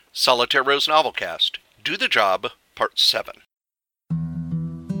Solitaire Rose Novelcast. Do the Job, Part 7.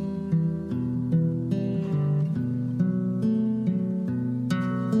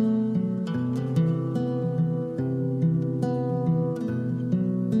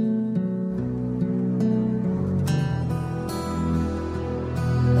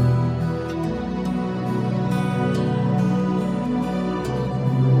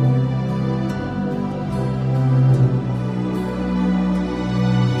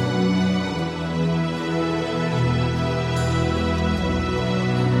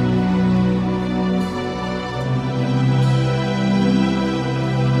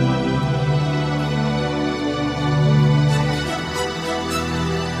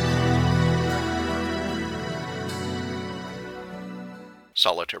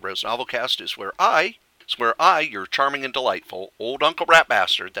 Solitaire Rose Novelcast is where I, your charming and delightful old Uncle Rat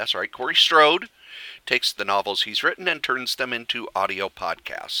Bastard, that's right, Cory Strode, takes the novels he's written and turns them into audio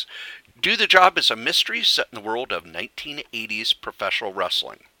podcasts. Do the Job is a mystery set in the world of 1980s professional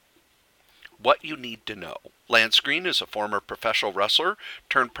wrestling. What you need to know. Lance Greene is a former professional wrestler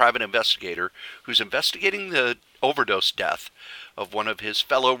turned private investigator who's investigating the overdose death of one of his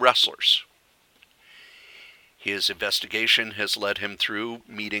fellow wrestlers. His investigation has led him through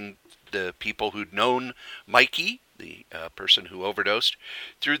meeting the people who'd known Mikey, the person who overdosed,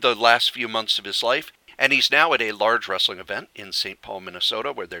 through the last few months of his life. And he's now at a large wrestling event in St. Paul,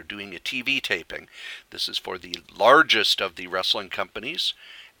 Minnesota, where they're doing a TV taping. This is for the largest of the wrestling companies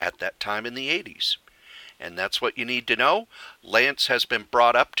at that time in the 80s. And that's what you need to know. Lance has been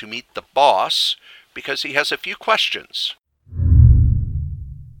brought up to meet the boss because he has a few questions.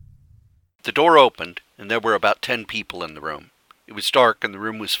 The door opened, and there were about 10 people in the room. It was dark, and the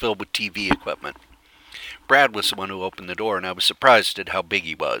room was filled with TV equipment. Brad was the one who opened the door, and I was surprised at how big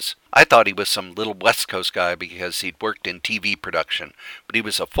he was. I thought he was some little West Coast guy because he'd worked in TV production, but he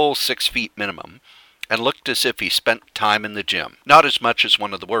was a full 6 feet minimum, and looked as if he spent time in the gym. Not as much as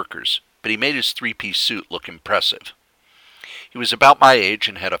one of the workers, but he made his three-piece suit look impressive. He was about my age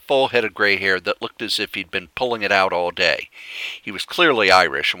and had a full head of gray hair that looked as if he'd been pulling it out all day. He was clearly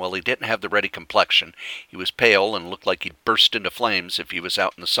Irish, and while he didn't have the ruddy complexion, he was pale and looked like he'd burst into flames if he was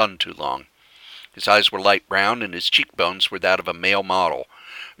out in the sun too long. His eyes were light brown, and his cheekbones were that of a male model.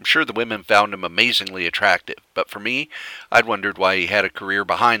 I'm sure the women found him amazingly attractive, but for me, I'd wondered why he had a career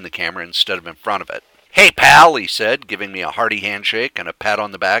behind the camera instead of in front of it. "Hey, pal," he said, giving me a hearty handshake and a pat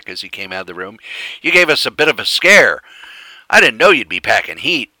on the back as he came out of the room. "You gave us a bit of a scare. I didn't know you'd be packing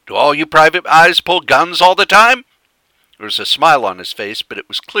heat. Do all you private eyes pull guns all the time?" There was a smile on his face, but it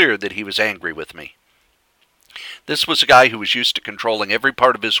was clear that he was angry with me. This was a guy who was used to controlling every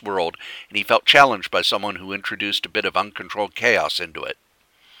part of his world, and he felt challenged by someone who introduced a bit of uncontrolled chaos into it.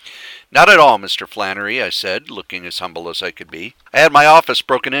 "Not at all, Mr. Flannery," I said, looking as humble as I could be. "I had my office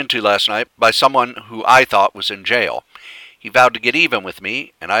broken into last night by someone who I thought was in jail. He vowed to get even with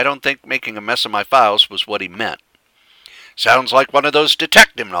me, and I don't think making a mess of my files was what he meant." "Sounds like one of those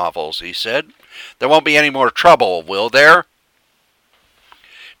detective novels," he said. "There won't be any more trouble, will there?"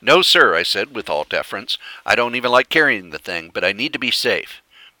 "No, sir," I said with all deference. "I don't even like carrying the thing, but I need to be safe.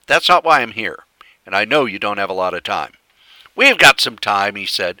 That's not why I'm here, and I know you don't have a lot of time." "We've got some time," he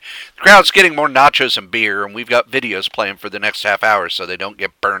said. "The crowd's getting more nachos and beer, and we've got videos playing for the next half hour so they don't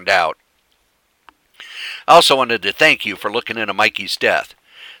get burned out. I also wanted to thank you for looking into Mikey's death.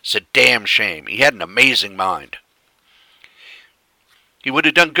 It's a damn shame. He had an amazing mind." "He would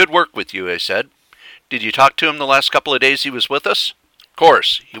have done good work with you," I said. "Did you talk to him the last couple of days he was with us?" "Of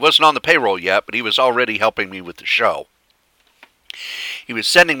course. He wasn't on the payroll yet, but he was already helping me with the show. He was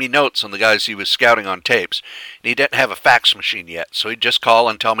sending me notes on the guys he was scouting on tapes, and he didn't have a fax machine yet, so he'd just call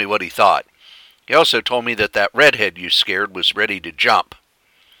and tell me what he thought. He also told me that redhead you scared was ready to jump."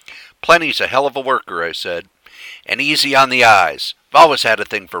 "Plenty's a hell of a worker," I said. "And easy on the eyes. I've always had a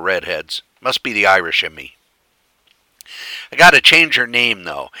thing for redheads. Must be the Irish in me. I gotta change her name,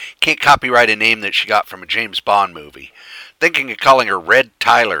 though. Can't copyright a name that she got from a James Bond movie. Thinking of calling her Red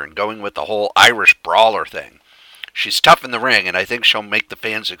Tyler and going with the whole Irish brawler thing. She's tough in the ring, and I think she'll make the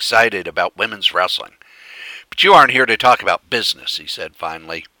fans excited about women's wrestling. But you aren't here to talk about business," he said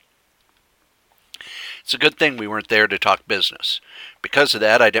finally. It's a good thing we weren't there to talk business. Because of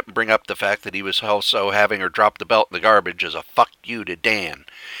that, I didn't bring up the fact that he was also having her drop the belt in the garbage as a fuck you to Dan.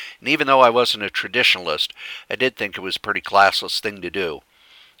 And even though I wasn't a traditionalist, I did think it was a pretty classless thing to do,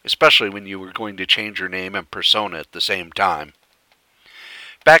 especially when you were going to change your name and persona at the same time.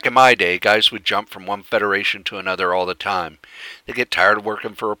 Back in my day, guys would jump from one federation to another all the time. They'd get tired of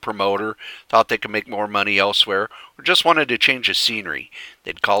working for a promoter, thought they could make more money elsewhere, or or just wanted to change the scenery.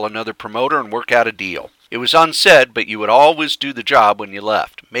 They'd call another promoter and work out a deal. It was unsaid, but you would always do the job when you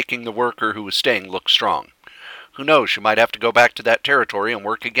left, making the worker who was staying look strong. Who knows, you might have to go back to that territory and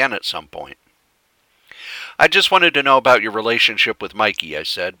work again at some point. I just wanted to know about your relationship with Mikey, I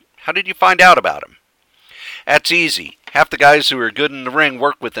said. How did you find out about him? That's easy. Half the guys who are good in the ring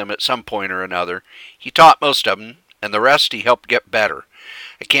work with him at some point or another. He taught most of them, and the rest he helped get better.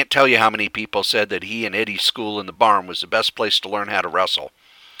 I can't tell you how many people said that he and Eddie's school in the barn was the best place to learn how to wrestle.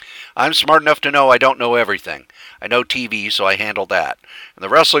 I'm smart enough to know I don't know everything. I know TV, so I handle that. And the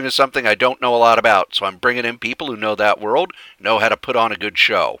wrestling is something I don't know a lot about, so I'm bringing in people who know that world, know how to put on a good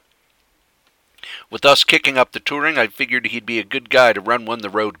show. With us kicking up the touring, I figured he'd be a good guy to run one of the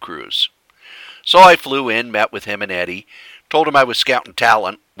road crews. So I flew in, met with him and Eddie, told him I was scouting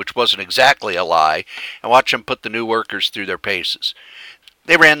talent, which wasn't exactly a lie, and watched him put the new workers through their paces.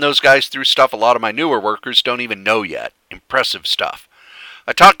 They ran those guys through stuff a lot of my newer workers don't even know yet. Impressive stuff.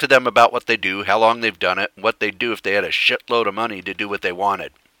 I talked to them about what they do, how long they've done it, and what they'd do if they had a shitload of money to do what they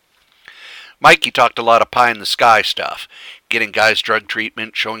wanted. Mikey talked a lot of pie-in-the-sky stuff, getting guys drug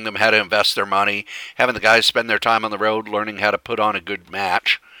treatment, showing them how to invest their money, having the guys spend their time on the road learning how to put on a good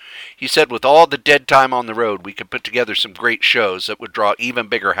match. He said with all the dead time on the road, we could put together some great shows that would draw even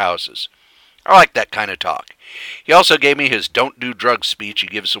bigger houses. I like that kind of talk. He also gave me his don't do drugs speech he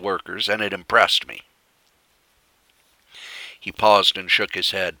gives the workers, and it impressed me. He paused and shook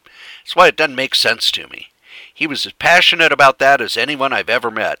his head. That's why it doesn't make sense to me. He was as passionate about that as anyone I've ever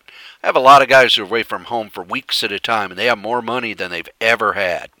met. I have a lot of guys who are away from home for weeks at a time, and they have more money than they've ever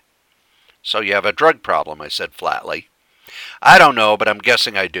had. So you have a drug problem, I said flatly. I don't know, but I'm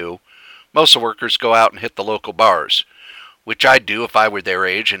guessing I do. Most of the workers go out and hit the local bars, which I'd do if I were their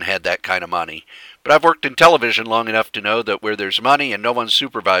age and had that kind of money. But I've worked in television long enough to know that where there's money and no one's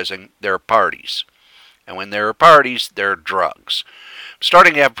supervising, there are parties. And when there are parties, there are drugs. I'm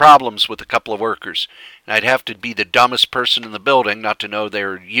starting to have problems with a couple of workers, and I'd have to be the dumbest person in the building not to know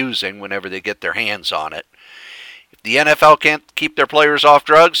they're using whenever they get their hands on it. If the NFL can't keep their players off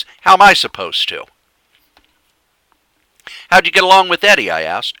drugs, how am I supposed to? How'd you get along with Eddie, I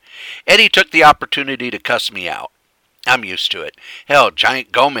asked. Eddie took the opportunity to cuss me out. I'm used to it. Hell,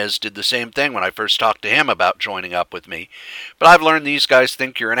 Giant Gomez did the same thing when I first talked to him about joining up with me. But I've learned these guys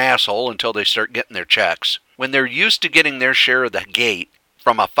think you're an asshole until they start getting their checks. When they're used to getting their share of the gate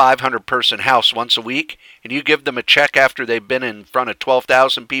from a 500-person house once a week, and you give them a check after they've been in front of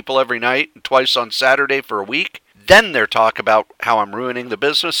 12,000 people every night and twice on Saturday for a week, then their talk about how I'm ruining the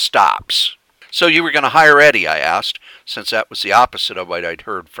business stops. So you were going to hire Eddie, I asked, since that was the opposite of what I'd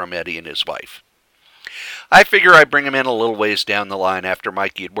heard from Eddie and his wife. I figure I'd bring him in a little ways down the line after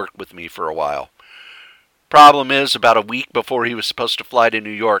Mikey had worked with me for a while. Problem is, about a week before he was supposed to fly to New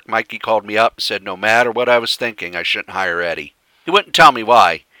York, Mikey called me up and said no matter what I was thinking, I shouldn't hire Eddie. He wouldn't tell me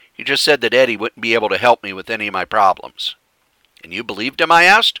why. He just said that Eddie wouldn't be able to help me with any of my problems. And you believed him, I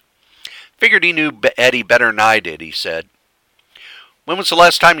asked? Figured he knew Eddie better than I did, he said. When was the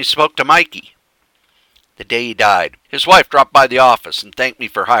last time you spoke to Mikey? The day he died. His wife dropped by the office and thanked me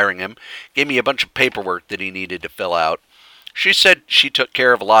for hiring him, gave me a bunch of paperwork that he needed to fill out. She said she took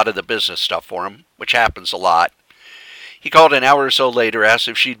care of a lot of the business stuff for him, which happens a lot. He called an hour or so later, asked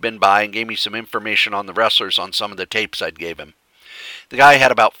if she'd been by, and gave me some information on the wrestlers on some of the tapes I'd gave him. The guy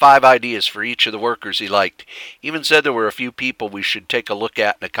had about 5 ideas for each of the workers he liked. Even said there were a few people we should take a look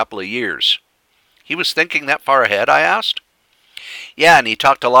at in a couple of years. He was thinking that far ahead, I asked? Yeah, and he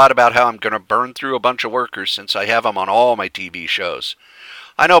talked a lot about how I'm going to burn through a bunch of workers since I have them on all my TV shows.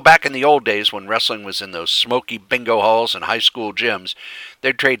 I know back in the old days when wrestling was in those smoky bingo halls and high school gyms,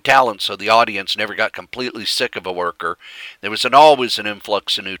 they'd trade talent so the audience never got completely sick of a worker. There was always an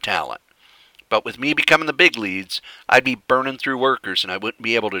influx of new talent. But with me becoming the big leads, I'd be burning through workers and I wouldn't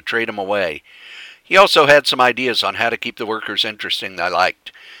be able to trade them away. He also had some ideas on how to keep the workers interesting that I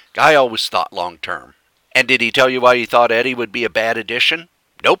liked. Guy always thought long term. And did he tell you why he thought Eddie would be a bad addition?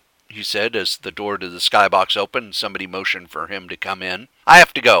 Nope, he said as the door to the skybox opened and somebody motioned for him to come in. I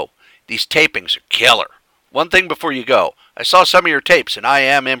have to go. These tapings are killer. One thing before you go. I saw some of your tapes and I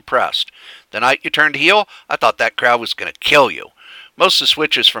am impressed. The night you turned heel, I thought that crowd was going to kill you. Most of the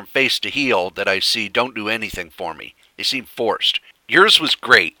switches from face to heel that I see don't do anything for me. They seem forced. Yours was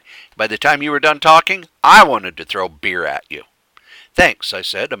great. By the time you were done talking, I wanted to throw beer at you. Thanks, I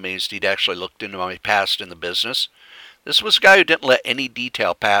said, amazed he'd actually looked into my past in the business. This was a guy who didn't let any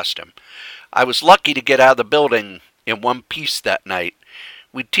detail past him. I was lucky to get out of the building in one piece that night.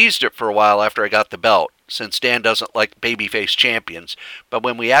 We teased it for a while after I got the belt, since Dan doesn't like babyface champions, but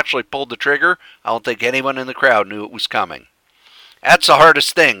when we actually pulled the trigger, I don't think anyone in the crowd knew it was coming. That's the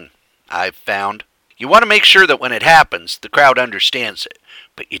hardest thing I've found. You want to make sure that when it happens, the crowd understands it,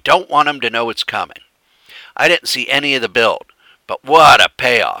 but you don't want them to know it's coming. I didn't see any of the build, but what a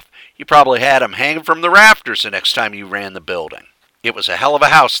payoff. You probably had them hanging from the rafters the next time you ran the building. It was a hell of a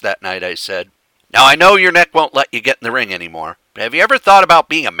house that night, I said. Now I know your neck won't let you get in the ring anymore, but have you ever thought about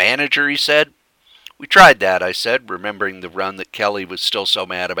being a manager, he said. We tried that, I said, remembering the run that Kelly was still so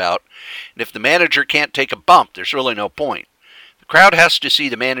mad about. And if the manager can't take a bump, there's really no point. The crowd has to see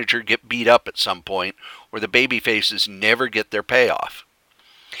the manager get beat up at some point, or the baby faces never get their payoff.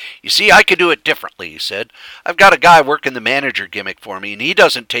 You see, I could do it differently, he said. I've got a guy working the manager gimmick for me, and he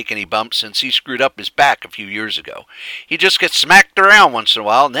doesn't take any bumps since he screwed up his back a few years ago. He just gets smacked around once in a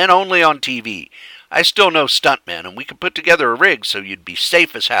while, and then only on TV. I still know stuntmen, and we could put together a rig so you'd be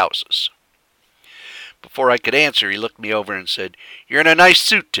safe as houses. Before I could answer, he looked me over and said, You're in a nice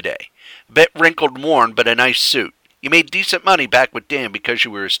suit today. A bit wrinkled and worn, but a nice suit. You made decent money back with Dan because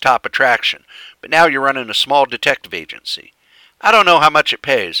you were his top attraction, but now you're running a small detective agency. I don't know how much it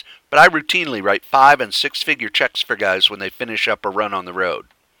pays, but I routinely write 5- and 6-figure checks for guys when they finish up a run on the road.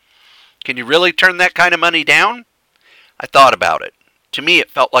 Can you really turn that kind of money down? I thought about it. To me, it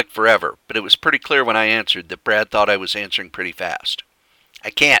felt like forever, but it was pretty clear when I answered that Brad thought I was answering pretty fast.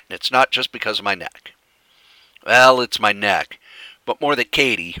 I can't, and it's not just because of my neck. Well, it's my neck, but more that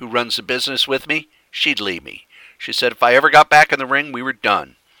Katie, who runs the business with me, she'd leave me. She said if I ever got back in the ring, we were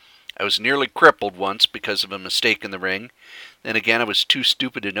done. I was nearly crippled once because of a mistake in the ring. Then again, I was too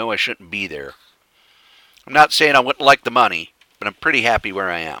stupid to know I shouldn't be there. I'm not saying I wouldn't like the money, but I'm pretty happy where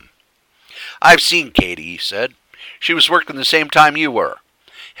I am. I've seen Katie, he said. She was working the same time you were.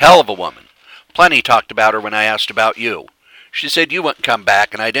 Hell of a woman. Plenty talked about her when I asked about you. She said you wouldn't come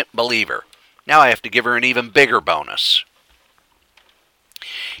back, and I didn't believe her. Now I have to give her an even bigger bonus.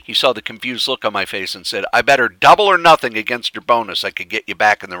 He saw the confused look on my face and said, I better double or nothing against your bonus I could get you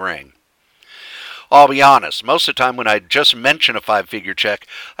back in the ring. I'll be honest, most of the time when I just mention a 5-figure check,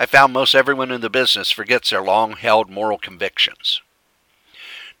 I found most everyone in the business forgets their long-held moral convictions.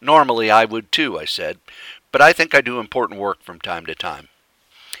 Normally I would too, I said, but I think I do important work from time to time.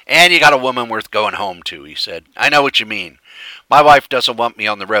 And you got a woman worth going home to, he said. I know what you mean. My wife doesn't want me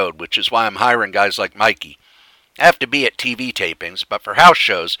on the road, which is why I'm hiring guys like Mikey. I have to be at TV tapings, but for house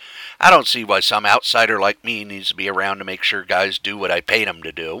shows, I don't see why some outsider like me needs to be around to make sure guys do what I paid them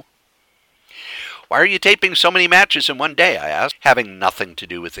to do. Why are you taping so many matches in one day, I asked, having nothing to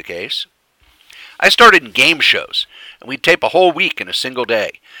do with the case. I started in game shows, and we'd tape a whole week in a single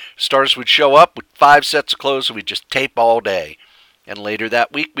day. Stars would show up with 5 sets of clothes, and we'd just tape all day. And later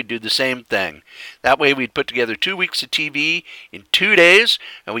that week, we'd do the same thing. That way, we'd put together 2 weeks of TV in 2 days,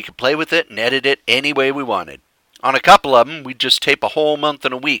 and we could play with it and edit it any way we wanted. On a couple of them, we'd just tape a whole month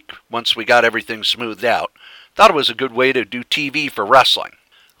and a week once we got everything smoothed out. Thought it was a good way to do TV for wrestling.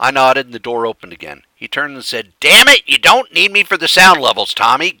 I nodded and the door opened again. He turned and said, Damn it, you don't need me for the sound levels,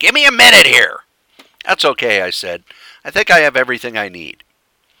 Tommy. Give me a minute here. That's okay, I said. I think I have everything I need.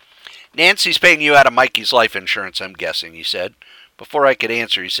 Nancy's paying you out of Mikey's life insurance, I'm guessing, he said. Before I could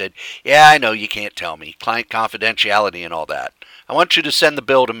answer, he said, Yeah, I know you can't tell me. Client confidentiality and all that. I want you to send the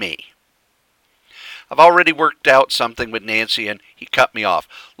bill to me. I've already worked out something with Nancy, and he cut me off.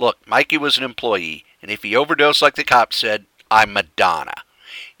 Look, Mikey was an employee, and if he overdosed like the cops said, I'm Madonna.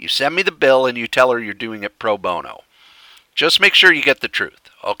 You send me the bill, and you tell her you're doing it pro bono. Just make sure you get the truth.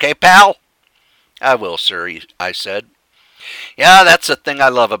 Okay, pal? I will, sir, I said. Yeah, that's the thing I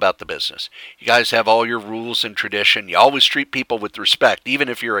love about the business. You guys have all your rules and tradition. You always treat people with respect, even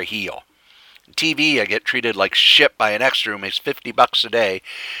if you're a heel. On TV, I get treated like shit by an extra who makes $50 a day,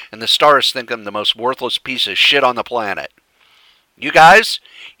 and the stars think I'm the most worthless piece of shit on the planet. You guys,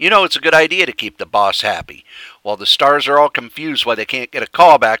 you know it's a good idea to keep the boss happy, while the stars are all confused why they can't get a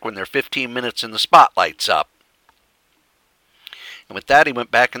call back when they're 15 minutes in the spotlight's up. And with that, he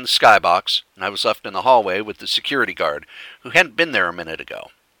went back in the skybox, and I was left in the hallway with the security guard, who hadn't been there a minute ago.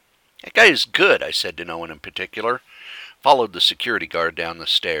 That guy is good, I said to no one in particular. Followed the security guard down the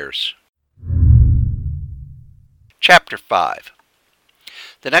stairs. Chapter 5.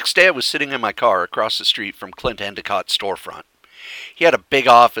 The next day I was sitting in my car across the street from Clint Endicott's storefront. He had a big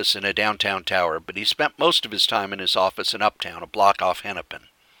office in a downtown tower, but he spent most of his time in his office in Uptown, a block off Hennepin.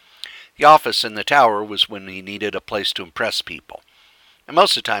 The office in the tower was when he needed a place to impress people. And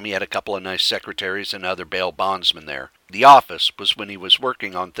most of the time he had a couple of nice secretaries and other bail bondsmen there. The office was when he was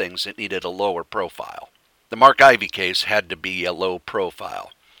working on things that needed a lower profile. The Mark Ivy case had to be a low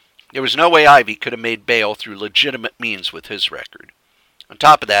profile. There was no way Ivy could have made bail through legitimate means with his record. On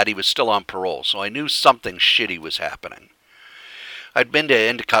top of that, he was still on parole, so I knew something shitty was happening. I'd been to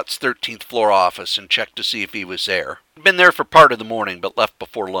Endicott's 13th floor office and checked to see if he was there. He'd been there for part of the morning, but left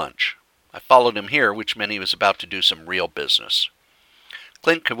before lunch. I followed him here, which meant he was about to do some real business.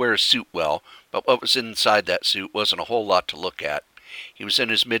 Clint could wear a suit well, but what was inside that suit wasn't a whole lot to look at. He was in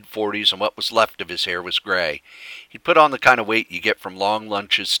his mid-40s, and what was left of his hair was gray. He'd put on the kind of weight you get from long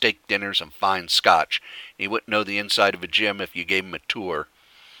lunches, steak dinners, and fine scotch. He wouldn't know the inside of a gym if you gave him a tour.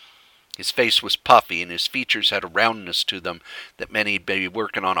 His face was puffy, and his features had a roundness to them that meant he'd be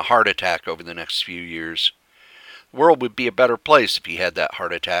working on a heart attack over the next few years. The world would be a better place if he had that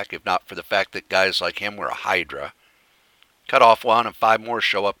heart attack, if not for the fact that guys like him were a hydra. Cut off one and 5 more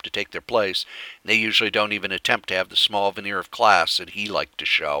show up to take their place, and they usually don't even attempt to have the small veneer of class that he liked to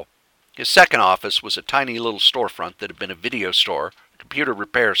show. His second office was a tiny little storefront that had been a video store, a computer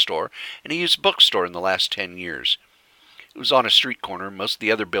repair store, and a used bookstore in the last 10 years. It was on a street corner, and most of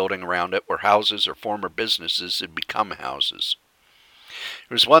the other building around it were houses or former businesses that had become houses.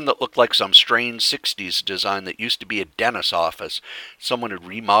 There was one that looked like some strange 60s design that used to be a dentist's office someone had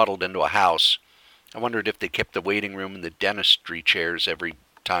remodeled into a house. I wondered if they kept the waiting room and the dentistry chairs every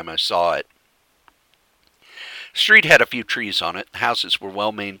time I saw it. The street had a few trees on it. The houses were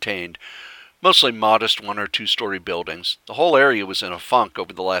well maintained, mostly modest 1 or 2 story buildings. The whole area was in a funk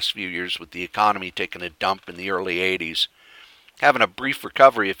over the last few years, with the economy taking a dump in the early 80s. Having a brief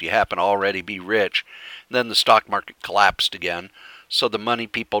recovery if you happen to already be rich. And then the stock market collapsed again, so the money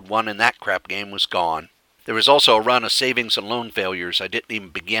people'd won in that crap game was gone. There was also a run of savings and loan failures I didn't even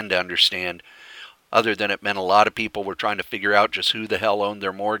begin to understand, other than it meant a lot of people were trying to figure out just who the hell owned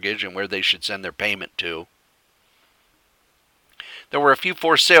their mortgage and where they should send their payment to. There were a few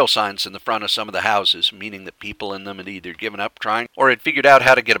for sale signs in the front of some of the houses, meaning that people in them had either given up trying or had figured out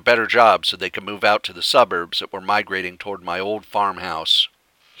how to get a better job so they could move out to the suburbs that were migrating toward my old farmhouse.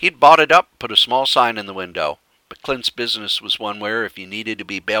 He'd bought it up, put a small sign in the window, but Clint's business was one where if you needed to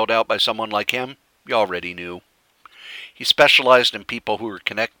be bailed out by someone like him, you already knew. He specialized in people who were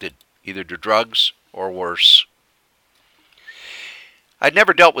connected, either to drugs or worse. I'd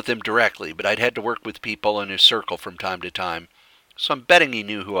never dealt with him directly, but I'd had to work with people in his circle from time to time, so I'm betting he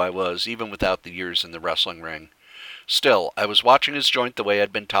knew who I was, even without the years in the wrestling ring. Still, I was watching his joint the way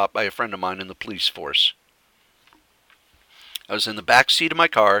I'd been taught by a friend of mine in the police force. I was in the back seat of my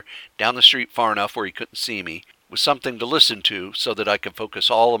car, down the street far enough where he couldn't see me, with something to listen to so that I could focus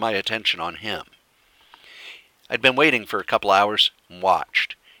all of my attention on him. I'd been waiting for a couple hours and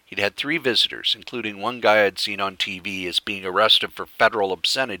watched. He'd had 3 visitors, including one guy I'd seen on TV as being arrested for federal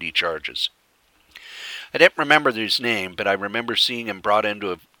obscenity charges. I didn't remember his name, but I remember seeing him brought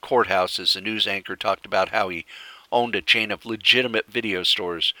into a courthouse as the news anchor talked about how he owned a chain of legitimate video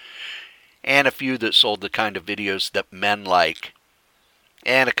stores, and a few that sold the kind of videos that men like,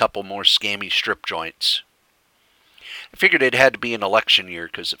 and a couple more scammy strip joints. I figured it had to be an election year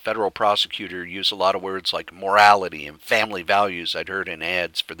because the federal prosecutor used a lot of words like morality and family values I'd heard in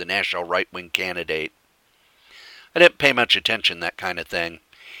ads for the national right-wing candidate. I didn't pay much attention to that kind of thing,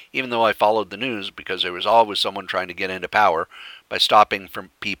 even though I followed the news because there was always someone trying to get into power by stopping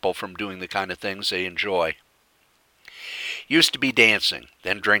people from doing the kind of things they enjoy. Used to be dancing,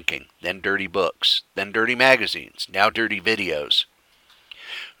 then drinking, then dirty books, then dirty magazines, now dirty videos.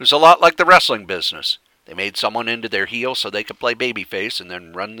 It was a lot like the wrestling business. They made someone into their heel so they could play babyface and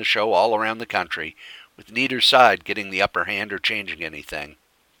then run the show all around the country, with neither side getting the upper hand or changing anything.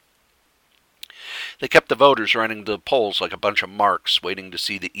 They kept the voters running to the polls like a bunch of marks waiting to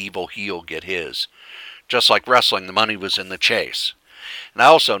see the evil heel get his. Just like wrestling, the money was in the chase. And I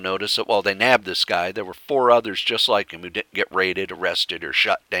also noticed that while they nabbed this guy, there were 4 others just like him who didn't get raided, arrested, or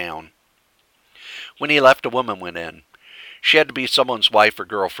shut down. When he left, a woman went in. She had to be someone's wife or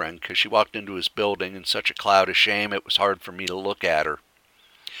girlfriend because she walked into his building in such a cloud of shame it was hard for me to look at her.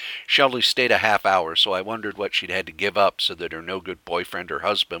 She only stayed a half hour, so I wondered what she'd had to give up so that her no-good boyfriend or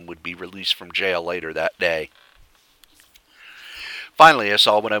husband would be released from jail later that day. Finally, I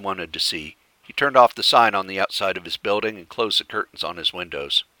saw what I wanted to see. He turned off the sign on the outside of his building and closed the curtains on his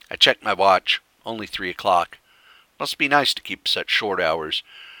windows. I checked my watch. Only 3 o'clock. Must be nice to keep such short hours.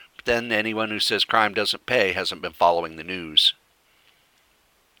 But then anyone who says crime doesn't pay hasn't been following the news.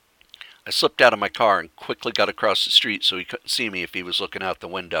 I slipped out of my car and quickly got across the street so he couldn't see me if he was looking out the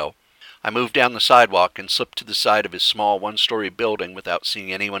window. I moved down the sidewalk and slipped to the side of his small 1-story building without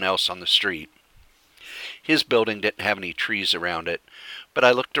seeing anyone else on the street. His building didn't have any trees around it, but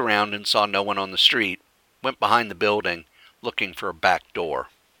I looked around and saw no one on the street, went behind the building, looking for a back door.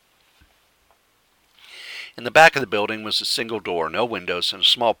 In the back of the building was a single door, no windows, and a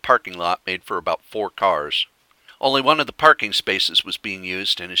small parking lot made for about 4 cars. Only one of the parking spaces was being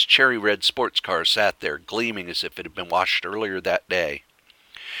used, and his cherry red sports car sat there, gleaming as if it had been washed earlier that day.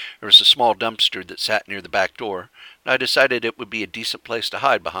 There was a small dumpster that sat near the back door, and I decided it would be a decent place to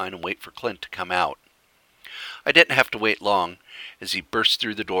hide behind and wait for Clint to come out. I didn't have to wait long, as he burst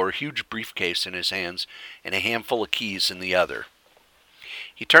through the door, a huge briefcase in his hands and a handful of keys in the other.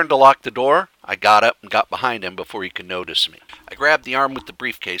 He turned to lock the door. I got up and got behind him before he could notice me. I grabbed the arm with the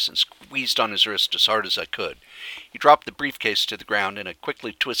briefcase and squeezed on his wrist as hard as I could. He dropped the briefcase to the ground, and I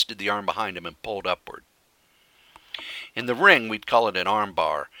quickly twisted the arm behind him and pulled upward. In the ring, we'd call it an arm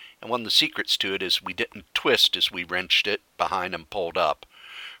bar, and one of the secrets to it is we didn't twist as we wrenched it behind and pulled up.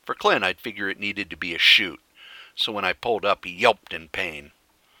 For Clint, I'd figure it needed to be a shoot, so when I pulled up, he yelped in pain.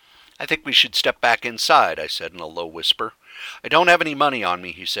 "I think we should step back inside," I said in a low whisper. "I don't have any money on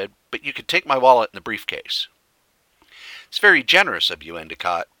me," he said, "but you can take my wallet and the briefcase." "It's very generous of you,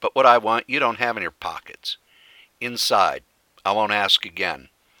 Endicott, but what I want you don't have in your pockets. Inside. I won't ask again."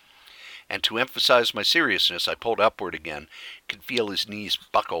 And to emphasize my seriousness, I pulled upward again, could feel his knees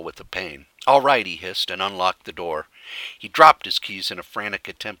buckle with the pain. "All right," he hissed, and unlocked the door. He dropped his keys in a frantic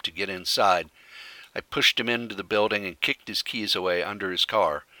attempt to get inside. I pushed him into the building and kicked his keys away under his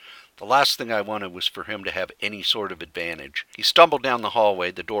car. The last thing I wanted was for him to have any sort of advantage. He stumbled down the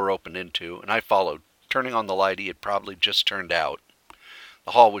hallway the door opened into, and I followed, turning on the light he had probably just turned out.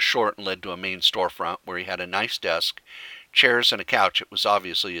 The hall was short and led to a main storefront where he had a nice desk, chairs, and a couch. It was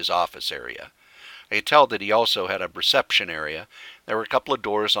obviously his office area. I could tell that he also had a reception area. There were a couple of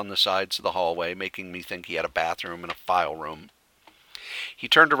doors on the sides of the hallway, making me think he had a bathroom and a file room. He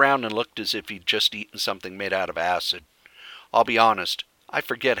turned around and looked as if he'd just eaten something made out of acid. I'll be honest, I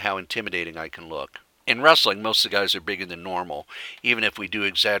forget how intimidating I can look. In wrestling, most of the guys are bigger than normal, even if we do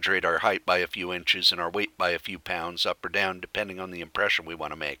exaggerate our height by a few inches and our weight by a few pounds, up or down, depending on the impression we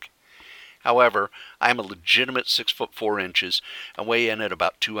want to make. However, I am a legitimate 6'4" and weigh in at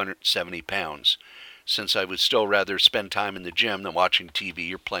about 270 pounds, since I would still rather spend time in the gym than watching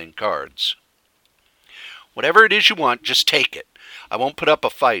TV or playing cards. "Whatever it is you want, just take it. I won't put up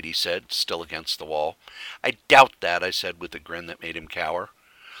a fight," he said, still against the wall. "I doubt that," I said with a grin that made him cower.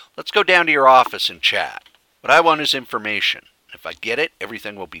 "Let's go down to your office and chat. What I want is information. If I get it,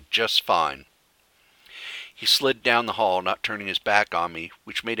 everything will be just fine." He slid down the hall, not turning his back on me,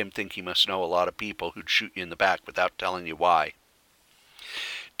 which made him think he must know a lot of people who'd shoot you in the back without telling you why.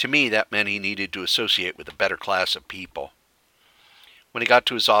 To me, that meant he needed to associate with a better class of people. When he got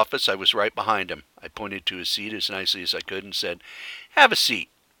to his office, I was right behind him. I pointed to his seat as nicely as I could and said, "Have a seat.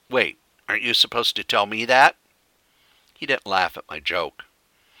 Wait, aren't you supposed to tell me that?" He didn't laugh at my joke.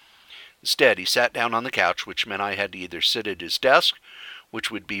 Instead, he sat down on the couch, which meant I had to either sit at his desk, which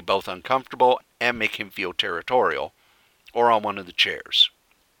would be both uncomfortable and make him feel territorial, or on one of the chairs.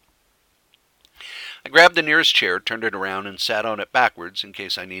 I grabbed the nearest chair, turned it around, and sat on it backwards in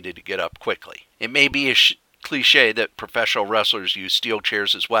case I needed to get up quickly. It may be a cliché that professional wrestlers use steel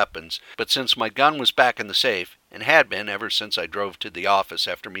chairs as weapons, but since my gun was back in the safe, and had been ever since I drove to the office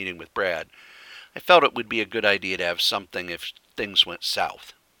after meeting with Brad, I felt it would be a good idea to have something if things went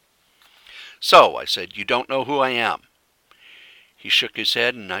south. "So," I said, "you don't know who I am?" He shook his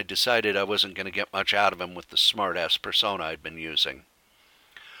head, and I decided I wasn't going to get much out of him with the smart-ass persona I'd been using.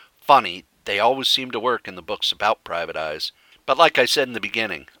 Funny, they always seem to work in the books about private eyes, but like I said in the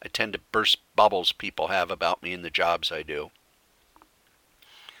beginning, I tend to burst bubbles people have about me and the jobs I do.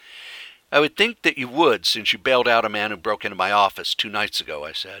 "I would think that you would, since you bailed out a man who broke into my office 2 nights ago,"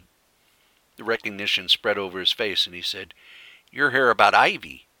 I said. The recognition spread over his face, and he said, "You're here about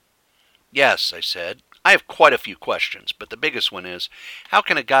Ivy." "Yes," I said. "I have quite a few questions, but the biggest one is, how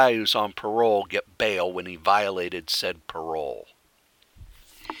can a guy who's on parole get bail when he violated said parole?"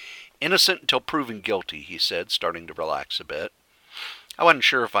 "Innocent until proven guilty," he said, starting to relax a bit. I wasn't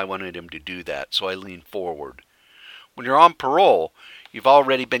sure if I wanted him to do that, so I leaned forward. "When you're on parole, you've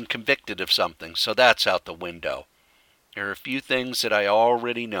already been convicted of something, so that's out the window. There are a few things that I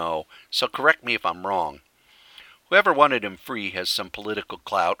already know, so correct me if I'm wrong. Whoever wanted him free has some political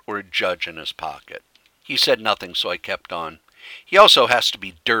clout or a judge in his pocket." He said nothing, so I kept on. "He also has to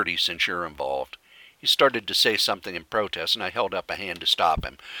be dirty since you're involved." He started to say something in protest, and I held up a hand to stop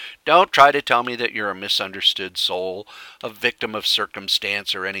him. "Don't try to tell me that you're a misunderstood soul, a victim of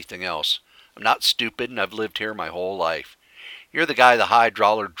circumstance, or anything else. I'm not stupid, and I've lived here my whole life. You're the guy the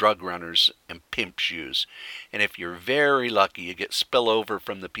high-dollar drug runners and pimps use, and if you're very lucky, you get spillover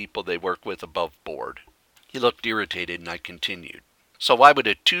from the people they work with above board." He looked irritated, and I continued. "So why would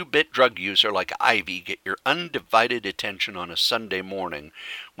a 2-bit drug user like Ivy get your undivided attention on a Sunday morning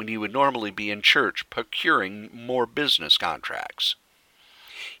when you would normally be in church procuring more business contracts?"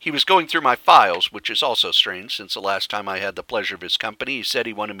 He was going through my files, which is also strange since the last time I had the pleasure of his company he said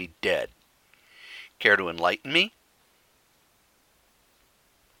he wanted me dead. "Care to enlighten me?"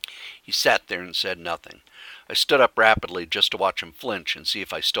 He sat there and said nothing. I stood up rapidly just to watch him flinch and see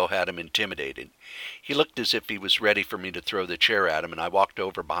if I still had him intimidated. He looked as if he was ready for me to throw the chair at him, and I walked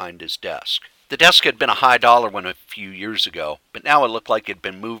over behind his desk. The desk had been a high-dollar one a few years ago, but now it looked like it had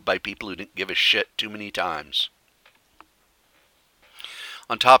been moved by people who didn't give a shit too many times.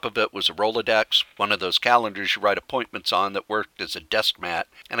 On top of it was a Rolodex, one of those calendars you write appointments on that worked as a desk mat,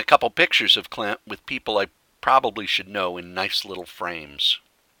 and a couple pictures of Clint with people I probably should know in nice little frames.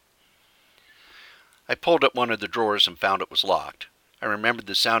 I pulled at one of the drawers and found it was locked. I remembered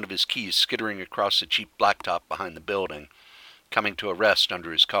the sound of his keys skittering across the cheap blacktop behind the building, coming to a rest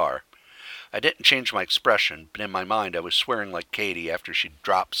under his car. I didn't change my expression, but in my mind I was swearing like Katie after she'd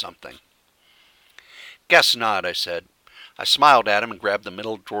dropped something. "Guess not," I said. I smiled at him and grabbed the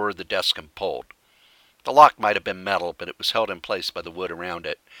middle drawer of the desk and pulled. The lock might have been metal, but it was held in place by the wood around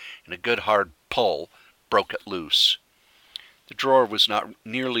it, and a good hard pull broke it loose. The drawer was not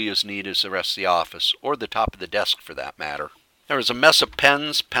nearly as neat as the rest of the office, or the top of the desk for that matter. There was a mess of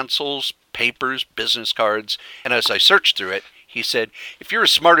pens, pencils, papers, business cards, and as I searched through it, he said, "If you're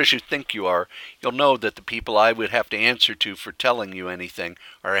as smart as you think you are, you'll know that the people I would have to answer to for telling you anything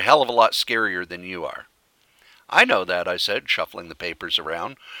are a hell of a lot scarier than you are." "I know that," I said, shuffling the papers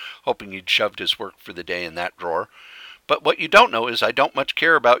around, hoping he'd shoved his work for the day in that drawer. "But what you don't know is I don't much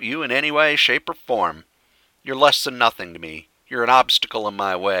care about you in any way, shape, or form. You're less than nothing to me. You're an obstacle in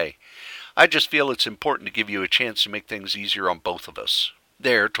my way. I just feel it's important to give you a chance to make things easier on both of us."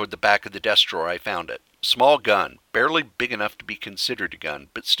 There, toward the back of the desk drawer, I found it. A small gun, barely big enough to be considered a gun,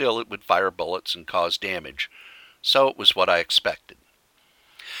 but still it would fire bullets and cause damage. So it was what I expected.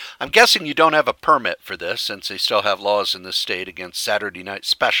 "I'm guessing you don't have a permit for this, since they still have laws in this state against Saturday night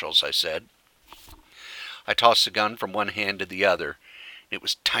specials," I said. I tossed the gun from one hand to the other. It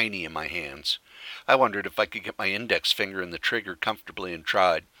was tiny in my hands. I wondered if I could get my index finger in the trigger comfortably and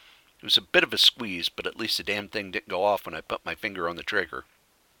tried. It was a bit of a squeeze, but at least the damn thing didn't go off when I put my finger on the trigger.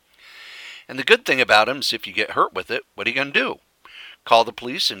 "And the good thing about 'em is if you get hurt with it, what are you going to do? Call the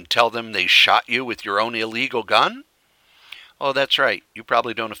police and tell them they shot you with your own illegal gun?" "Oh, that's right. You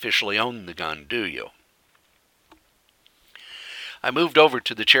probably don't officially own the gun, do you?" I moved over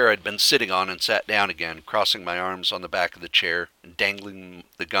to the chair I'd been sitting on and sat down again, crossing my arms on the back of the chair and dangling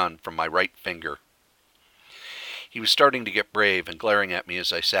the gun from my right finger. He was starting to get brave and glaring at me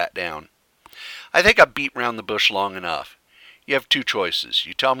as I sat down. "I think I've beat round the bush long enough. You have two choices.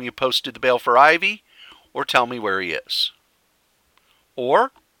 You tell me you posted the bail for Ivy, or tell me where he is."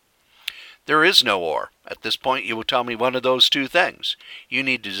 "Or?" "There is no or. At this point you will tell me one of those two things. You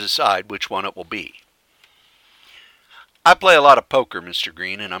need to decide which one it will be." "I play a lot of poker, Mr.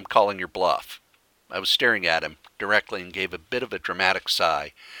 Greene, and I'm calling your bluff." I was staring at him directly and gave a bit of a dramatic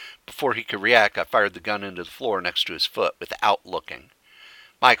sigh. Before he could react, I fired the gun into the floor next to his foot without looking.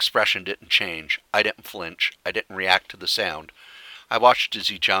 My expression didn't change. I didn't flinch. I didn't react to the sound. I watched as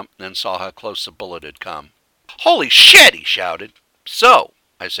he jumped, and then saw how close the bullet had come. "Holy shit!" he shouted. "So,"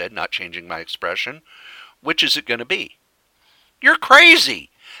 I said, not changing my expression, "which is it going to be?" "You're crazy!"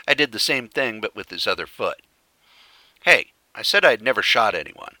 I did the same thing, but with his other foot. "Hey, I said I'd never shot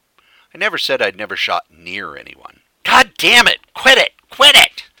anyone. I never said I'd never shot near anyone." "God damn it! Quit it! Quit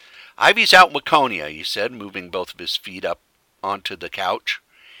it!" "Ivy's out in Waconia," he said, moving both of his feet up onto the couch.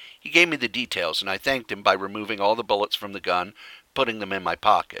 He gave me the details, and I thanked him by removing all the bullets from the gun, putting them in my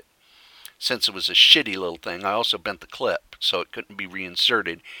pocket. Since it was a shitty little thing, I also bent the clip, so it couldn't be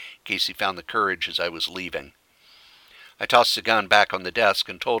reinserted in case he found the courage as I was leaving. I tossed the gun back on the desk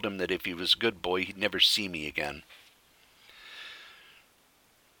and told him that if he was a good boy, he'd never see me again.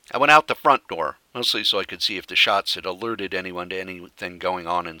 I went out the front door, mostly so I could see if the shots had alerted anyone to anything going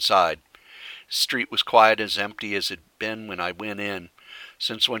on inside. The street was quiet, as empty as it had been when I went in,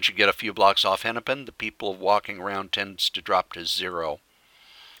 since once you get a few blocks off Hennepin, the people walking around tends to drop to zero.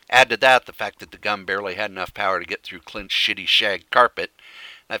 Add to that the fact that the gun barely had enough power to get through Clint's shitty shag carpet,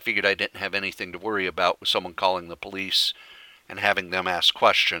 and I figured I didn't have anything to worry about with someone calling the police and having them ask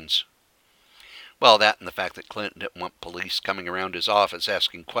questions. Well, that and the fact that Clint didn't want police coming around his office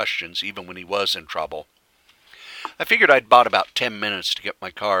asking questions even when he was in trouble. I figured I'd bought about 10 minutes to get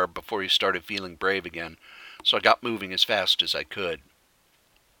my car before he started feeling brave again, so I got moving as fast as I could.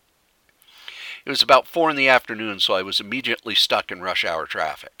 It was about 4 in the afternoon, so I was immediately stuck in rush hour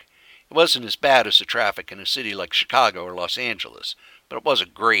traffic. It wasn't as bad as the traffic in a city like Chicago or Los Angeles, but it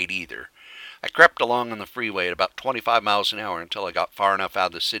wasn't great either. I crept along on the freeway at about 25 miles an hour until I got far enough out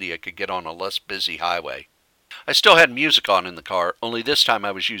of the city I could get on a less busy highway. I still had music on in the car, only this time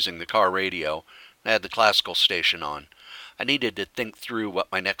I was using the car radio. I had the classical station on. I needed to think through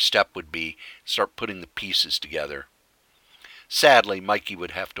what my next step would be, start putting the pieces together. Sadly, Mikey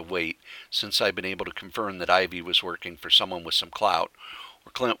would have to wait, since I'd been able to confirm that Ivy was working for someone with some clout,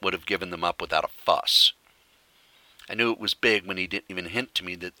 or Clint would have given them up without a fuss. I knew it was big when he didn't even hint to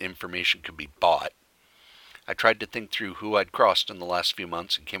me that the information could be bought. I tried to think through who I'd crossed in the last few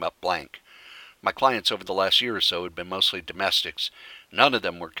months and came up blank. My clients over the last year or so had been mostly domestics. None of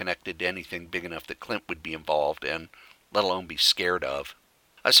them were connected to anything big enough that Clint would be involved in, let alone be scared of.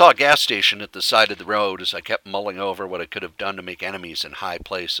 I saw a gas station at the side of the road as I kept mulling over what I could have done to make enemies in high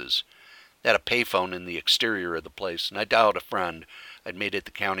places. They had a payphone in the exterior of the place, and I dialed a friend I'd made at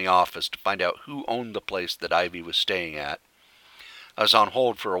the county office to find out who owned the place that Ivy was staying at. I was on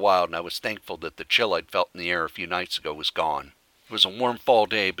hold for a while, and I was thankful that the chill I'd felt in the air a few nights ago was gone. It was a warm fall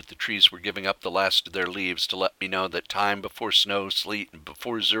day, but the trees were giving up the last of their leaves to let me know that time before snow, sleet, and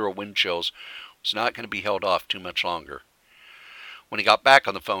before zero wind chills was not going to be held off too much longer. When he got back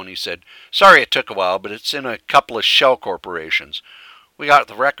on the phone, he said, "Sorry it took a while, but it's in a couple of shell corporations. We got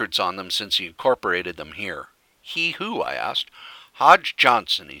the records on them since he incorporated them here." "He who?" I asked. "Hodge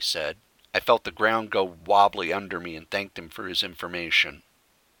Johnson," he said. I felt the ground go wobbly under me and thanked him for his information.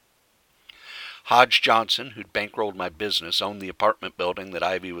 Hodge Johnson, who'd bankrolled my business, owned the apartment building that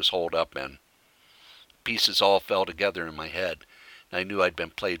Ivy was holed up in. Pieces all fell together in my head, and I knew I'd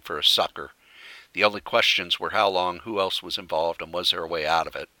been played for a sucker. The only questions were how long, who else was involved, and was there a way out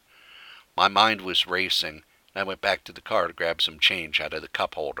of it. My mind was racing, and I went back to the car to grab some change out of the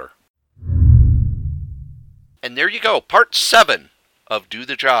cup holder. And there you go, part 7 of Do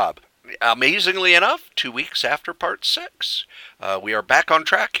the Job. Amazingly enough, 2 weeks after part 6. We are back on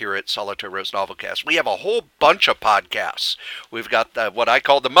track here at Solitaire Rose Novelcast. We have a whole bunch of podcasts. We've got what I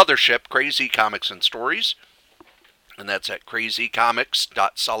call the mothership, Crazy Comics and Stories. And that's at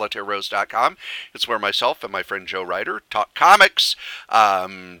crazycomics.solitairerose.com. It's where myself and my friend Joe Ryder talk comics,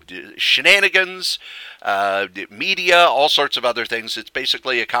 shenanigans, media, all sorts of other things. It's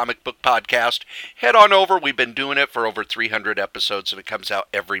basically a comic book podcast. Head on over. We've been doing it for over 300 episodes, and it comes out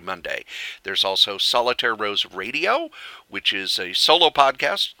every Monday. There's also Solitaire Rose Radio, which is a solo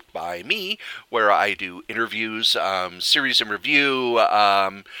podcast by me, where I do interviews, series and review,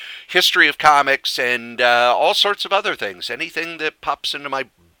 history of comics, and all sorts of other things. Anything that pops into my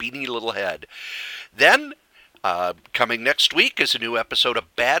beanie little head. Then, coming next week is a new episode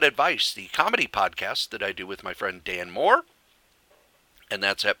of Bad Advice, the comedy podcast that I do with my friend Dan Moore. And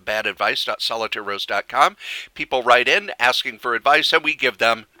that's at badadvice.solitairerose.com. People write in asking for advice, and we give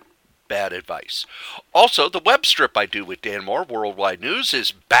them bad advice. Also, the web strip I do with Dan Moore, Worldwide News,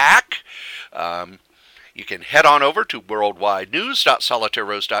 is back. You can head on over to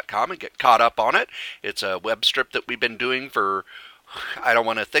worldwidenews.solitairerose.com and get caught up on it. It's a web strip that we've been doing for, I don't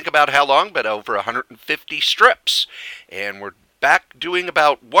want to think about how long, but over 150 strips. And we're back doing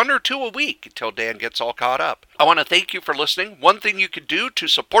about 1 or 2 a week until Dan gets all caught up. I want to thank you for listening. One thing you can do to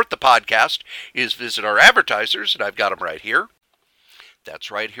support the podcast is visit our advertisers, and I've got them right here.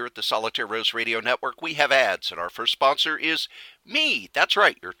 That's right, here at the Solitaire Rose Radio Network, we have ads, and our first sponsor is me. That's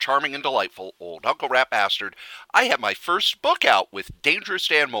right, your charming and delightful old Uncle Rat Bastard. I have my first book out with Dangerous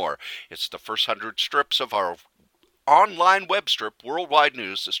Dan Moore. It's the first 100 strips of our online web strip, Worldwide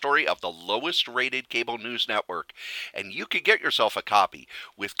News, the story of the lowest rated cable news network. And you can get yourself a copy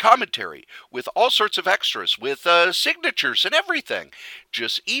with commentary, with all sorts of extras, with signatures and everything.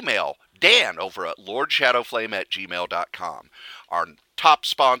 Just email Dan over at lordshadowflame@gmail.com. Our top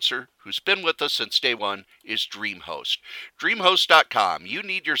sponsor, who's been with us since day one, is DreamHost. DreamHost.com. You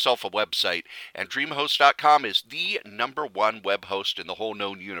need yourself a website, and DreamHost.com is the #1 web host in the whole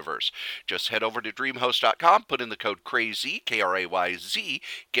known universe. Just head over to DreamHost.com, put in the code CRAZY, KRAYZ,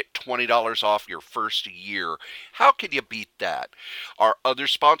 get $20 off your first year. How can you beat that? Our other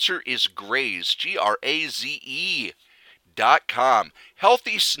sponsor is Graze, GRAZE.com.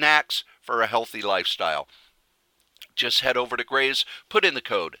 Healthy snacks for a healthy lifestyle. Just head over to Graze, put in the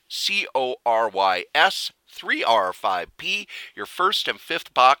code CORYS3R5P. Your first and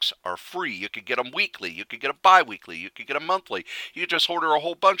fifth box are free. You can get them weekly. You can get them bi-weekly. You can get them monthly. You just order a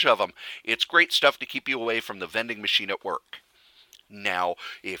whole bunch of them. It's great stuff to keep you away from the vending machine at work. Now,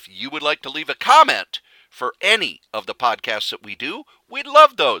 if you would like to leave a comment for any of the podcasts that we do, we'd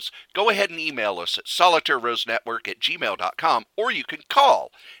love those. Go ahead and email us at solitairerosenetwork@gmail.com, or you can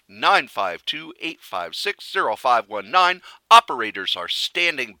call 952-856-0519. Operators are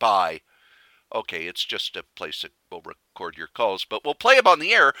standing by. Okay, it's just a place that will record your calls, but we'll play them on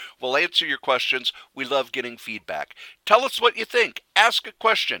the air. We'll answer your questions. We love getting feedback. Tell us what you think. Ask a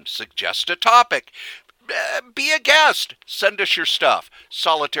question. Suggest a topic. Be a guest. Send us your stuff.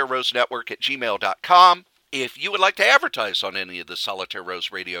 solitairerosenetwork@gmail.com. If you would like to advertise on any of the Solitaire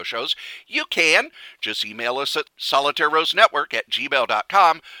Rose radio shows, you can. Just email us at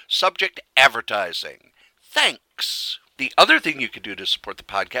solitairerosenetwork@gmail.com, subject advertising. Thanks. The other thing you can do to support the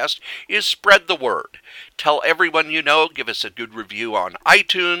podcast is spread the word. Tell everyone you know, give us a good review on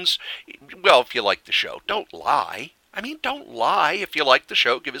iTunes. Well, if you like the show, don't lie. Don't lie. If you like the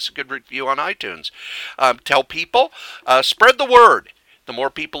show, give us a good review on iTunes. Tell people, spread the word. The more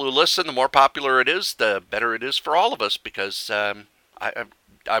people who listen, the more popular it is, the better it is for all of us, because I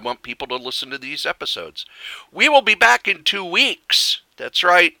want people to listen to these episodes. We will be back in 2 weeks. That's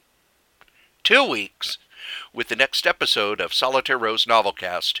right, 2 weeks, with the next episode of Solitaire Rose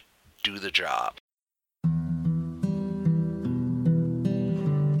Novelcast. Do the job.